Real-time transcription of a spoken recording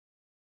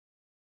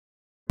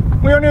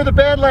We are near the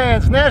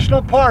Badlands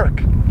National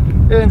Park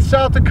in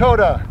South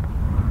Dakota.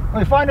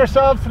 We find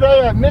ourselves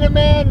today at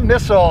Minuteman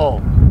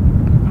Missile.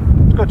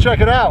 Let's go check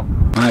it out.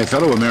 My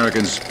fellow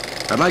Americans,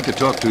 I'd like to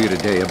talk to you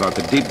today about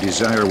the deep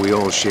desire we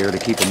all share to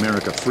keep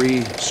America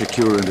free,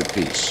 secure, and at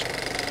peace.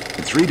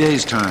 In 3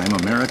 days' time,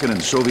 American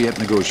and Soviet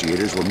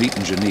negotiators will meet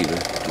in Geneva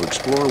to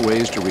explore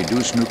ways to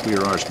reduce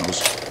nuclear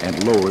arsenals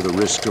and lower the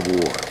risks of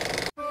war.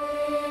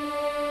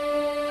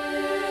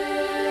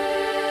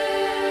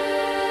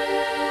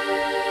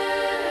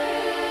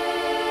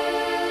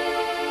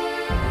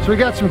 So we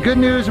got some good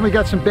news and we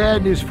got some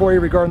bad news for you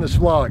regarding this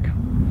vlog.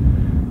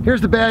 Here's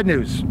the bad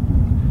news.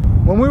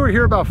 When we were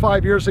here about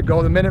 5 years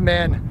ago, the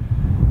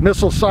Minuteman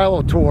Missile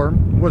Silo Tour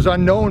was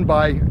unknown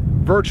by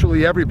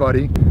virtually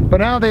everybody.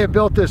 But now they have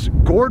built this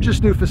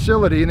gorgeous new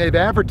facility and they've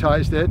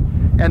advertised it,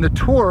 and the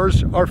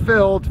tours are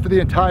filled for the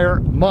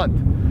entire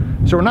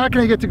month. So we're not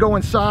going to get to go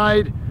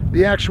inside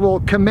the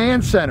actual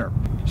command center.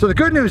 So the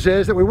good news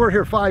is that we were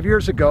here 5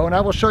 years ago, and I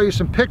will show you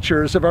some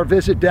pictures of our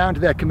visit down to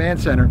that command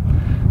center.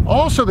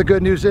 Also, the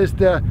good news is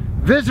the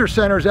visitor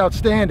center is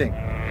outstanding.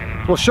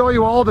 We'll show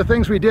you all the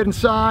things we did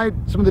inside,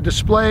 some of the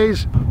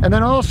displays, and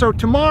then also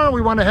tomorrow we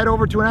want to head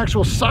over to an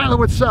actual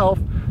silo itself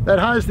that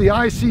has the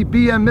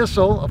ICBM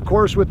missile, of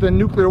course with the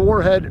nuclear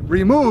warhead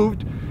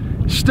removed,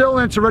 still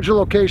in its original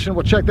location.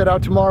 We'll check that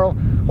out tomorrow.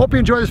 Hope you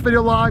enjoy this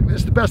video log.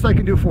 It's the best I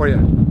can do for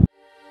you.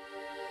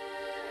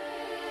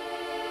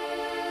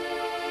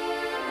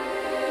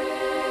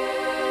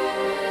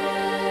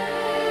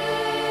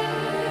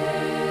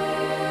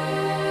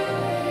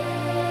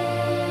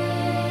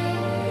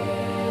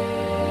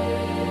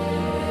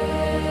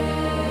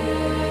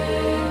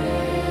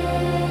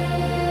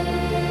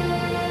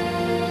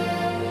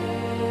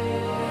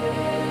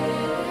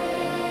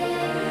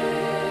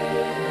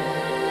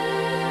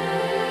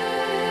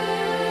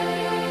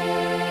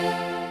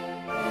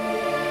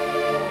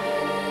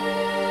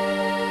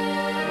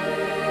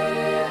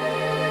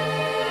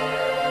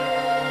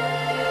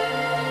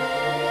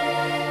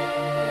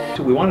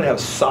 We wanted to have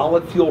a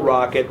solid fuel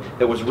rocket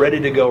that was ready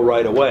to go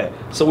right away.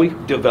 So we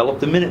developed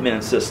the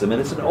Minuteman system, and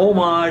it's an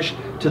homage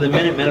to the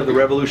Minutemen of the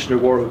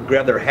Revolutionary War who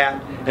grab their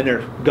hat and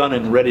their gun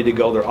and ready to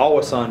go. They're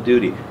always on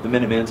duty. The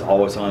Minutemen's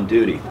always on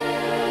duty.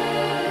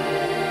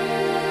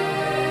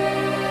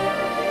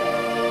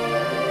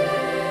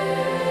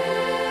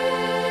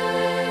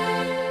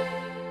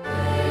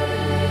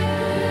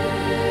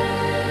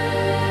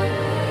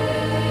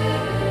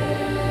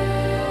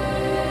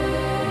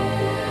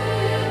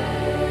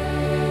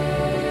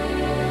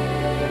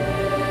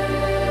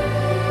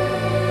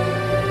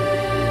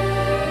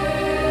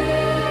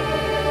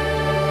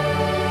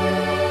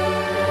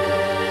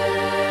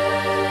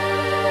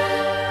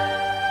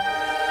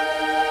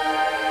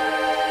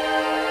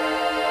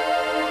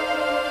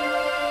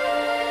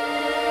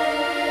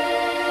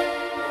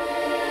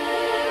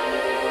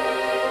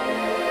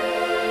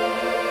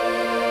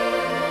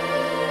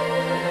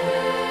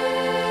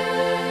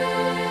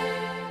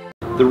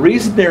 The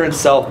reason they're in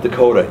South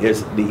Dakota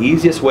is the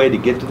easiest way to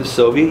get to the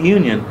Soviet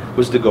Union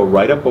was to go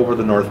right up over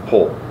the North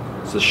Pole.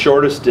 It's the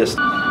shortest distance.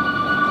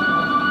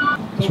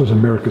 This was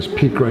America's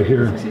peak right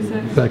here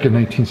back in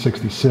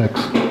 1966.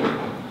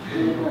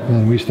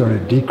 And we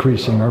started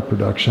decreasing our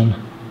production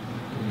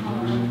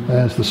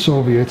as the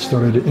Soviets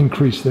started to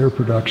increase their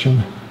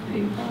production.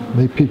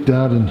 They peaked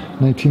out in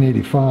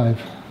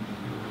 1985.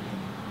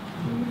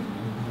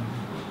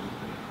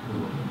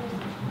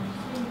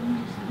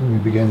 We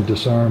began to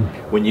disarm.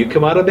 When you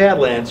come out of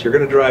Badlands, you're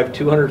going to drive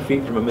 200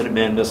 feet from a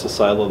Minuteman missile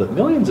silo that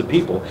millions of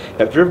people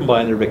have driven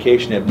by on their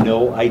vacation and have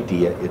no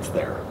idea it's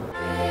there.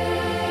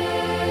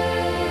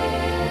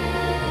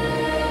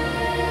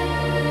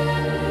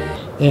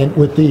 And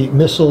with the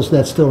missiles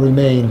that still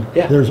remain,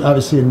 there's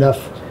obviously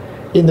enough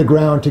in the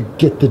ground to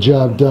get the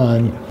job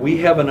done. We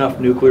have enough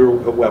nuclear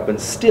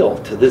weapons still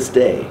to this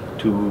day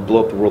to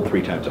blow up the world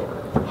 3 times over.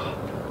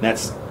 And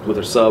that's with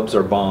our subs,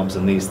 our bombs,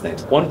 and these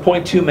things.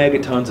 1.2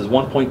 megatons is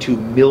 1.2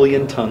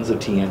 million tons of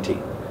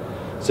TNT.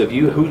 So if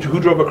you,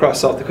 who drove across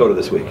South Dakota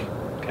this week?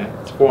 Okay,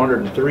 it's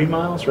 403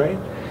 miles, right?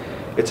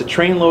 It's a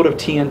train load of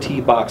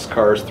TNT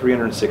boxcars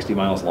 360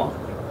 miles long.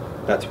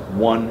 That's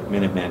one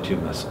Minuteman II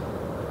missile.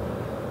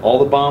 All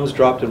the bombs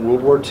dropped in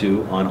World War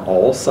II on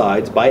all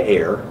sides by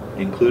air,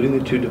 including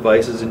the 2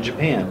 devices in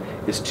Japan,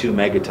 is 2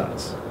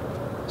 megatons.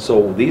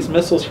 So these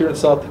missiles here in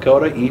South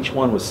Dakota, each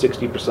one was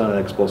 60%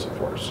 explosive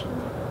force.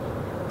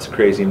 It's a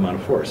crazy amount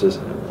of force,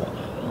 isn't it?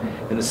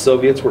 And the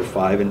Soviets were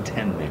 5 and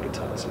 10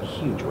 megatons, so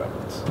huge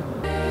weapons.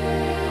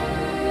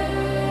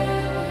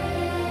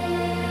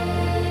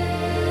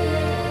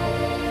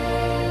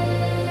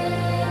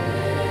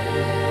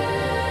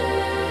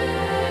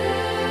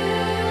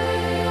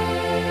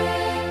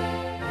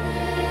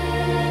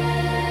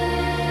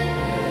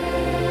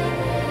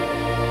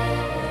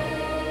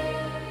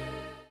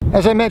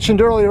 As I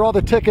mentioned earlier, all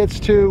the tickets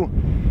to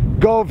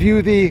go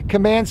view the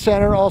command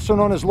center, also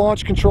known as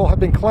launch control, have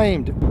been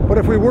claimed. But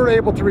if we were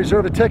able to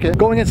reserve a ticket,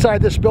 going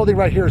inside this building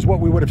right here is what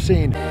we would have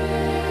seen.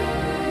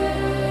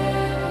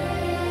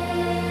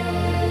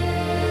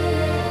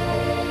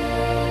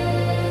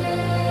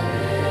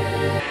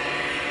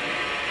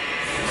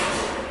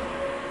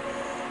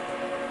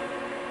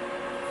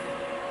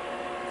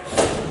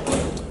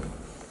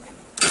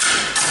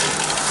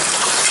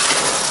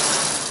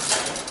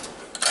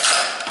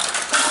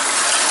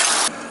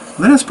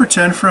 Let us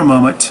pretend for a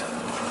moment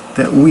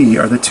that we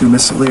are the two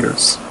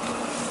missileers,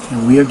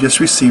 and we have just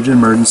received an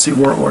emergency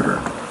war order.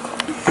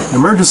 An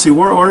emergency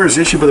war order is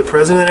issued by the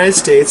President of the United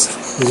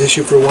States. It is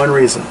issued for one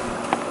reason.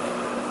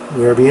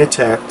 We are being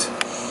attacked.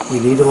 We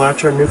need to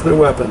launch our nuclear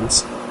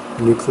weapons.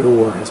 The nuclear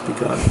war has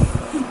begun.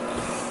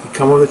 You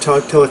come over the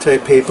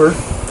teletype paper,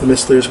 the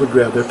missileers would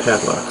grab their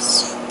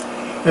padlocks.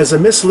 As a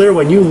missileer,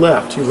 when you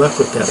left with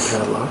that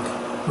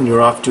padlock. When you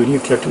were off duty, you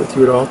kept it with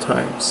you at all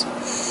times.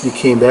 You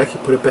came back, you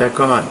put it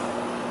back on.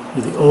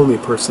 You're the only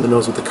person that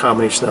knows what the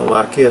combination of that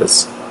lock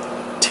is.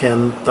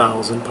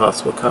 10,000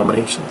 possible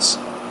combinations.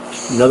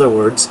 In other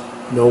words,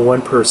 no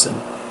one person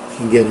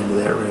can get into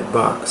that red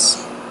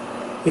box.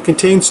 It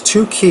contains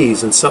two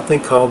keys and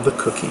something called the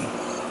cookie.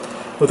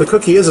 What the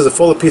cookie is a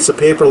full piece of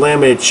paper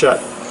laminated shut.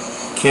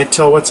 Can't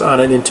tell what's on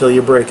it until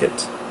you break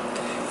it.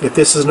 If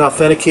this is an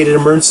authenticated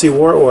emergency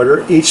war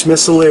order, each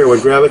missileer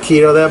would grab a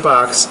key out of that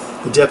box.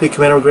 The deputy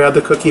commander would grab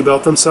the cookie,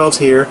 belt themselves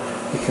here.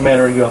 The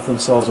commander would belt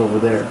themselves over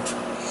there.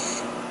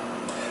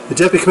 The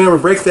deputy commander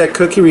would break that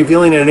cookie,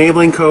 revealing an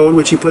enabling code,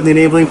 which he put in the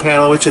enabling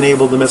panel, which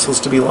enabled the missiles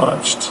to be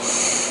launched.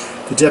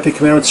 The deputy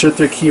commander would insert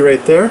their key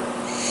right there.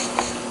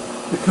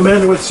 The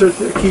commander would insert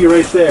their key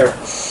right there.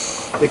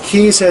 The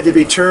keys had to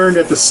be turned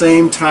at the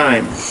same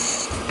time.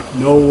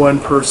 No one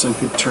person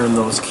could turn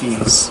those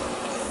keys.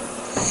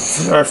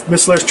 Our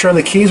missileers turn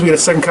the keys, we get a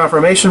second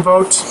confirmation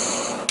vote.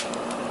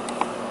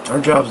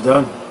 Our job's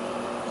done.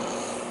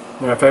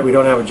 Matter of fact, we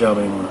don't have a job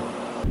anymore.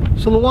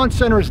 So the launch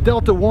center is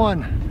Delta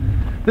 1.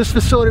 This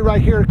facility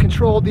right here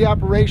controlled the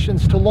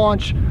operations to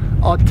launch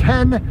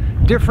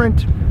 10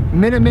 different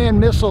Minuteman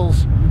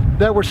missiles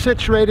that were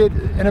situated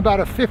in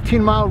about a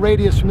 15-mile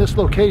radius from this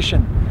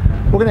location.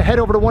 We're going to head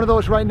over to one of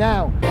those right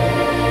now.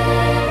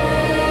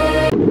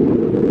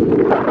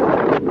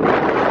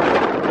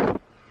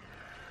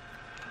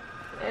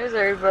 There's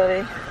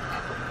everybody.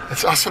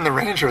 It's us and the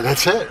Ranger,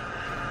 that's it.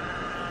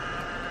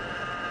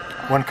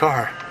 One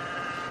car.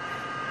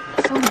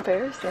 So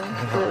embarrassing.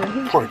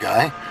 Poor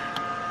guy.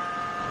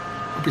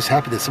 Hope he's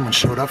happy that someone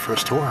showed up for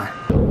his tour.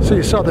 So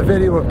you saw the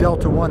video of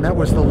Delta 1. That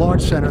was the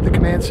launch center, the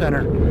command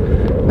center.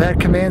 That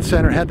command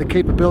center had the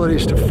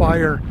capabilities to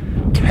fire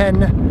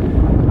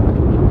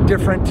 10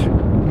 different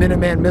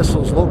Minuteman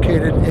missiles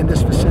located in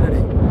this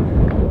vicinity.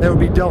 That would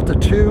be Delta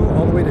 2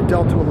 all the way to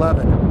Delta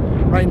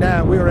 11. Right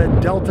now we are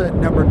at Delta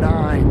number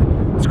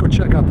 9. Let's go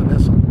check out the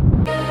missile.